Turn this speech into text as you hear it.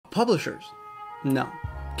Publishers? No.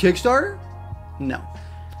 Kickstarter? No.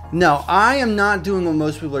 No, I am not doing what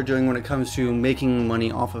most people are doing when it comes to making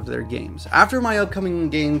money off of their games. After my upcoming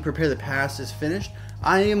game, Prepare the Past, is finished,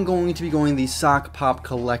 I am going to be going the Sock Pop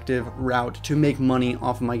Collective route to make money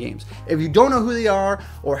off of my games. If you don't know who they are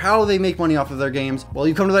or how they make money off of their games, well,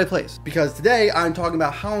 you come to the right place. Because today I'm talking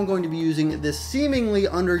about how I'm going to be using this seemingly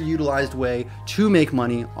underutilized way to make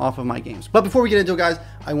money off of my games. But before we get into it, guys,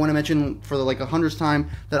 I want to mention for the 100th time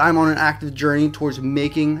that I'm on an active journey towards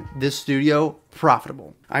making this studio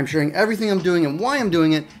profitable. I'm sharing everything I'm doing and why I'm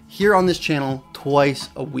doing it here on this channel twice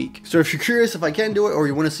a week. So if you're curious if I can do it or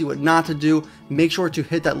you want to see what not to do, make sure to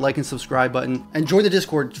hit that like and subscribe button and join the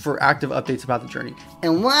Discord for active updates about the journey.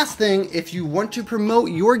 And last thing, if you want to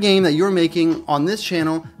promote your game that you're making on this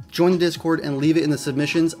channel, join the Discord and leave it in the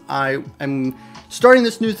submissions. I am starting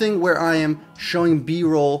this new thing where I am showing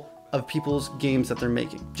B-roll of people's games that they're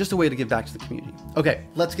making. Just a way to give back to the community. Okay,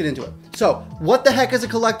 let's get into it. So, what the heck is a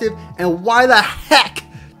collective and why the heck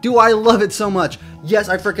do I love it so much? Yes,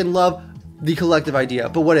 I freaking love the collective idea,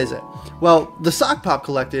 but what is it? Well, the Sock Pop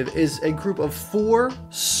Collective is a group of 4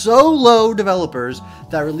 solo developers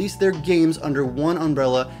that release their games under one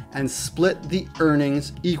umbrella and split the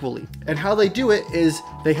earnings equally. And how they do it is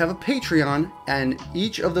they have a Patreon, and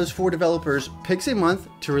each of those 4 developers picks a month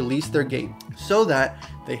to release their game so that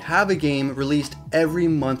they have a game released every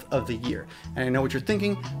month of the year. And I know what you're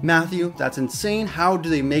thinking, Matthew, that's insane. How do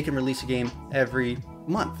they make and release a game every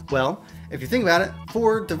month? Well, if you think about it,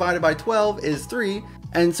 4 divided by 12 is 3.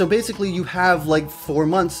 And so basically you have 4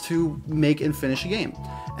 months to make and finish a game.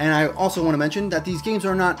 And I also want to mention that these games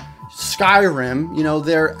are not Skyrim, you know,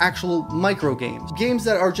 they're actual micro games. Games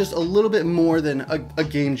that are just a little bit more than a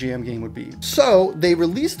Game Jam game would be. So they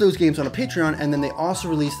release those games on a Patreon, and then they also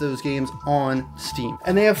release those games on Steam.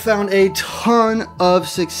 And they have found a ton of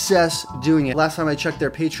success doing it. Last time I checked,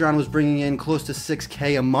 their Patreon was bringing in close to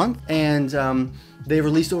 $6K a month. And they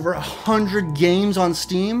released over 100 games on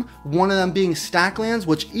Steam, one of them being Stacklands,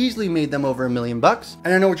 which easily made them over $1 million.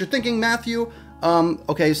 And I know what you're thinking, Matthew.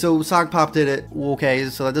 Okay, so Sock Pop did it. Okay,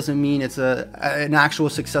 so that doesn't mean it's an actual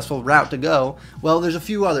successful route to go. Well, there's a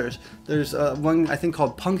few others. There's one I think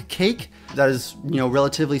called Punk Cake that is,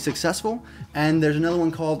 relatively successful, and there's another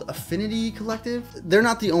one called Affinity Collective. They're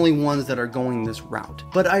not the only ones that are going this route,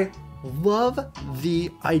 but I love the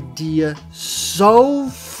idea so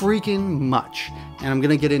freaking much, and I'm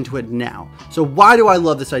gonna get into it now. So why do I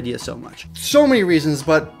love this idea so much? So many reasons,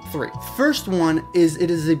 but 3. First one is it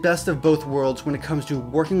is the best of both worlds when it comes to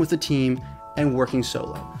working with a team and working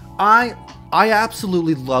solo. I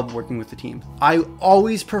absolutely love working with a team. I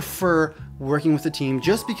always prefer working with a team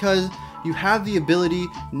just because you have the ability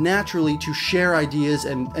naturally to share ideas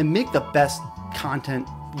and make the best content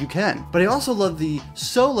you can. But I also love the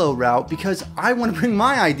solo route because I want to bring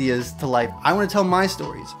my ideas to life. I want to tell my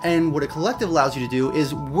stories. And what a collective allows you to do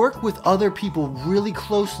is work with other people really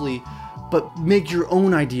closely, but make your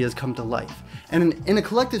own ideas come to life. And in a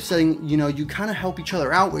collective setting, you kind of help each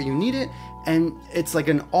other out where you need it, and it's like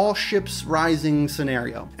an all ships rising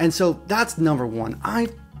scenario. And so that's number 1. I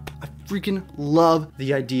freaking love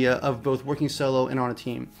the idea of both working solo and on a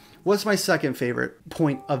team. What's my second favorite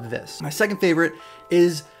point of this? My second favorite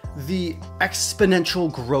is the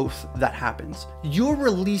exponential growth that happens. You're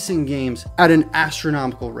releasing games at an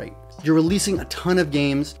astronomical rate. You're releasing a ton of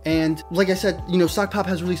games, and like I said, Sock Pop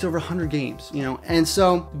has released over 100 games, and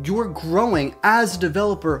so you're growing as a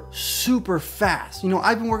developer super fast.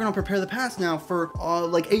 I've been working on Prepare the Past now for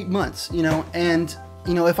 8 months, and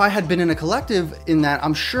if I had been in a collective in that,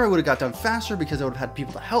 I'm sure I would have got done faster because I would have had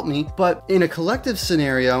people to help me. But in a collective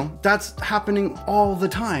scenario, that's happening all the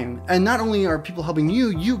time. And not only are people helping you,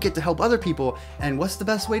 you get to help other people. And what's the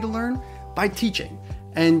best way to learn? By teaching.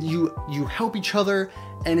 And you help each other,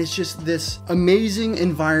 and it's just this amazing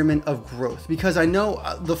environment of growth. Because I know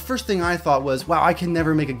the first thing I thought was, wow, I can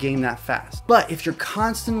never make a game that fast. But if you're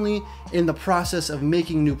constantly in the process of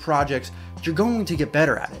making new projects, you're going to get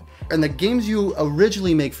better at it. And the games you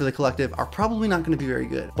originally make for the collective are probably not going to be very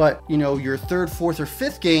good. But, your 3rd, 4th, or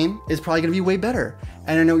 5th game is probably going to be way better.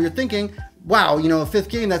 And I know you're thinking, wow, a 5th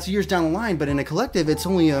game, that's years down the line. But in a collective, it's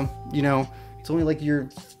only it's only like your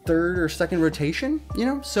 3rd or 2nd rotation,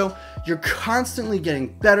 So you're constantly getting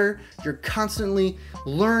better. You're constantly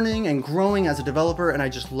learning and growing as a developer, and I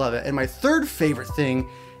just love it. And my 3rd favorite thing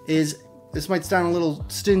is, this might sound a little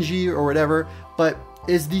stingy or whatever, but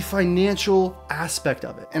is the financial aspect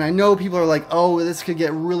of it. And I know people are like, oh, this could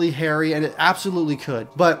get really hairy, and it absolutely could.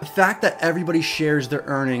 But the fact that everybody shares their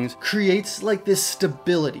earnings creates this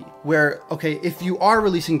stability where, okay, if you are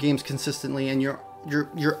releasing games consistently and you're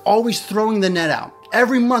you're always throwing the net out.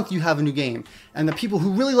 Every month you have a new game. And the people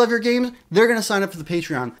who really love your games, they're going to sign up for the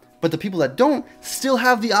Patreon. But the people that don't still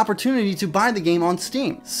have the opportunity to buy the game on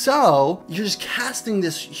Steam. So you're just casting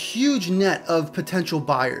this huge net of potential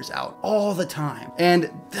buyers out all the time.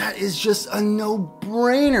 And that is just a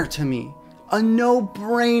no-brainer to me. A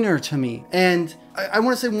no-brainer to me. And I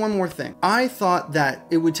want to say one more thing. I thought that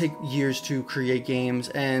it would take years to create games,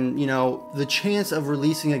 and you know, the chance of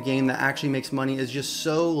releasing a game that actually makes money is just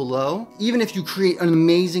so low. Even if you create an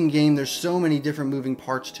amazing game, there's so many different moving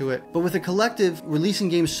parts to it. But with a collective releasing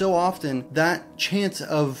games so often, that chance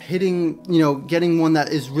of hitting, you know, getting one that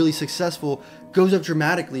is really successful goes up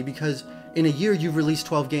dramatically, because in a year you've released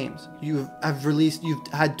 12 games. You've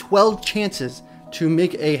had 12 chances to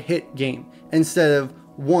make a hit game instead of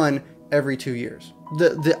one every 2 years.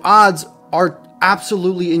 The odds are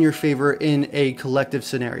absolutely in your favor in a collective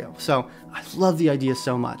scenario. So I love the idea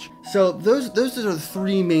so much. So those are the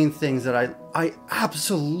three main things that I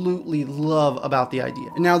absolutely love about the idea.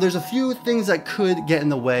 Now there's a few things that could get in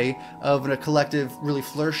the way of a collective really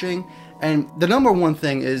flourishing. And the number one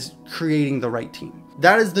thing is creating the right team.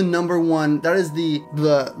 That is the number one, that is the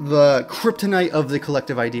kryptonite of the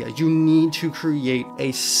collective idea. You need to create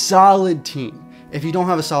a solid team. If you don't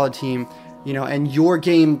have a solid team, you know, and your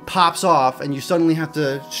game pops off and you suddenly have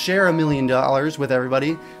to share $1 million with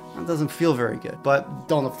everybody, that doesn't feel very good. But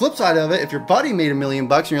on the flip side of it, if your buddy made $1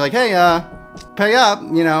 million and you're like, hey, pay up,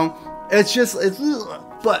 you know,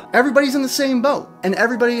 but everybody's in the same boat, and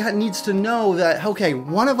everybody needs to know that, okay,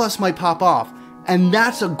 one of us might pop off, and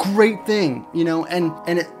that's a great thing, you know,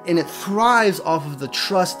 and it thrives off of the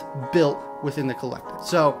trust built within the collective.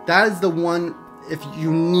 So that is the one. If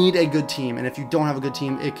you need a good team, and if you don't have a good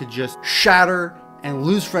team, it could just shatter and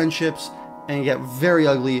lose friendships and get very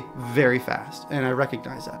ugly very fast. And I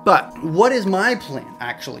recognize that. But what is my plan,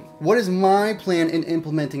 actually? What is my plan in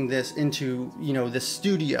implementing this into, you know, the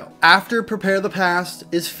studio? After Prepare the Past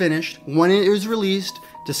is finished, when it is released,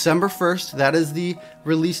 December 1st, that is the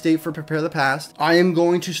release date for Prepare the Past, I am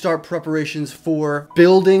going to start preparations for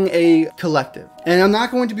building a collective. And I'm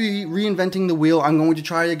not going to be reinventing the wheel. I'm going to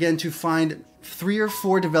try again to find 3 or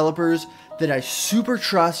 4 developers that I super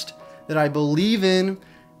trust, that I believe in,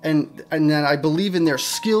 and that I believe in their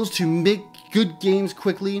skills to make good games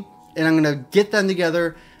quickly. And I'm going to get them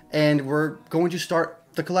together, and we're going to start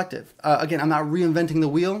the collective. Again, I'm not reinventing the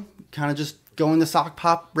wheel, kind of just going the sock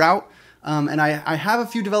pop route. And I have a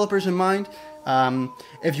few developers in mind.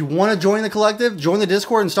 If you want to join the collective, join the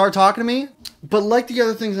Discord and start talking to me. But like the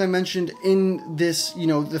other things I mentioned in this, you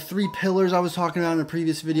know, the 3 pillars I was talking about in the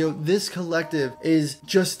previous video, this collective is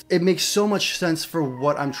just, it makes so much sense for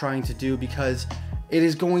what I'm trying to do, because it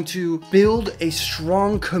is going to build a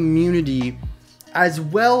strong community as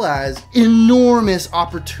well as enormous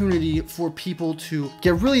opportunity for people to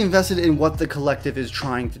get really invested in what the collective is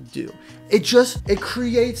trying to do. It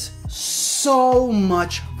creates so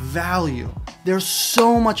much value. There's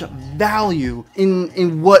so much value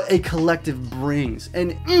in what a collective brings,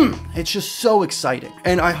 and it's just so exciting.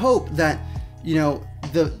 And I hope that, you know,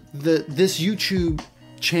 this YouTube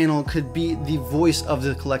channel could be the voice of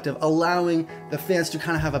the collective, allowing the fans to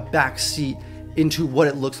kind of have a back seat into what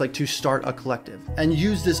it looks like to start a collective and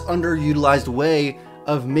use this underutilized way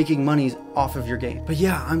of making money off of your game. But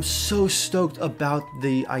yeah, I'm so stoked about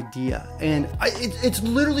the idea, and it's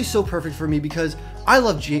literally so perfect for me because I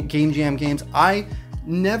love game jam games. I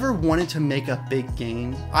never wanted to make a big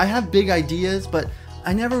game. I have big ideas, but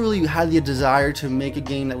I never really had the desire to make a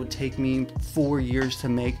game that would take me 4 years to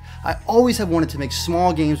make. I always have wanted to make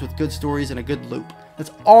small games with good stories and a good loop.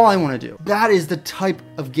 That's all I want to do. That is the type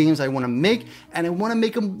of games I want to make, and I want to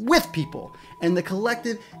make them with people. And the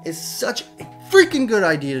collective is such a freaking good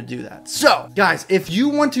idea to do that. So, guys, if you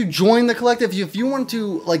want to join the collective, if you want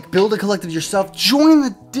to like build a collective yourself, join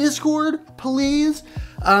the Discord, please.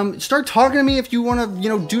 Start talking to me if you want to, you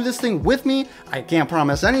know, do this thing with me. I can't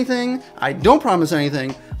promise anything. I don't promise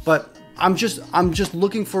anything, but I'm just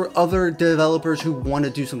looking for other developers who want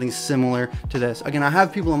to do something similar to this. Again, I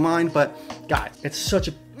have people in mind, but guys, it's such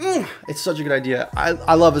a good idea.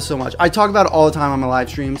 I love it so much. I talk about it all the time on my live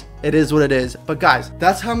streams. It is what it is. But guys,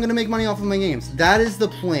 that's how I'm gonna make money off of my games. That is the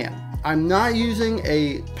plan. I'm not using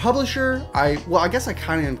a publisher. Well, I guess I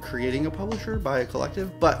kind of am creating a publisher by a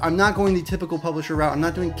collective, but I'm not going the typical publisher route. I'm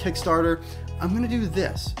not doing Kickstarter. I'm gonna do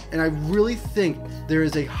this. And I really think there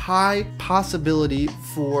is a high possibility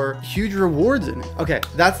for huge rewards in it. Okay,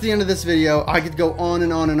 that's the end of this video. I could go on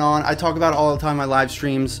and on and on. I talk about it all the time in my live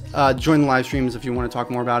streams. Join the live streams if you want to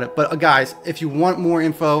talk more about it. But guys, if you want more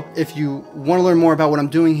info, if you want to learn more about what I'm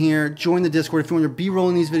doing here, join the Discord. If you want to be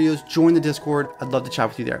rolling these videos, join the Discord. I'd love to chat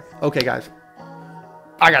with you there. Okay, guys.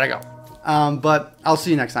 I gotta go. But I'll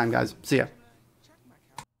see you next time, guys. See ya.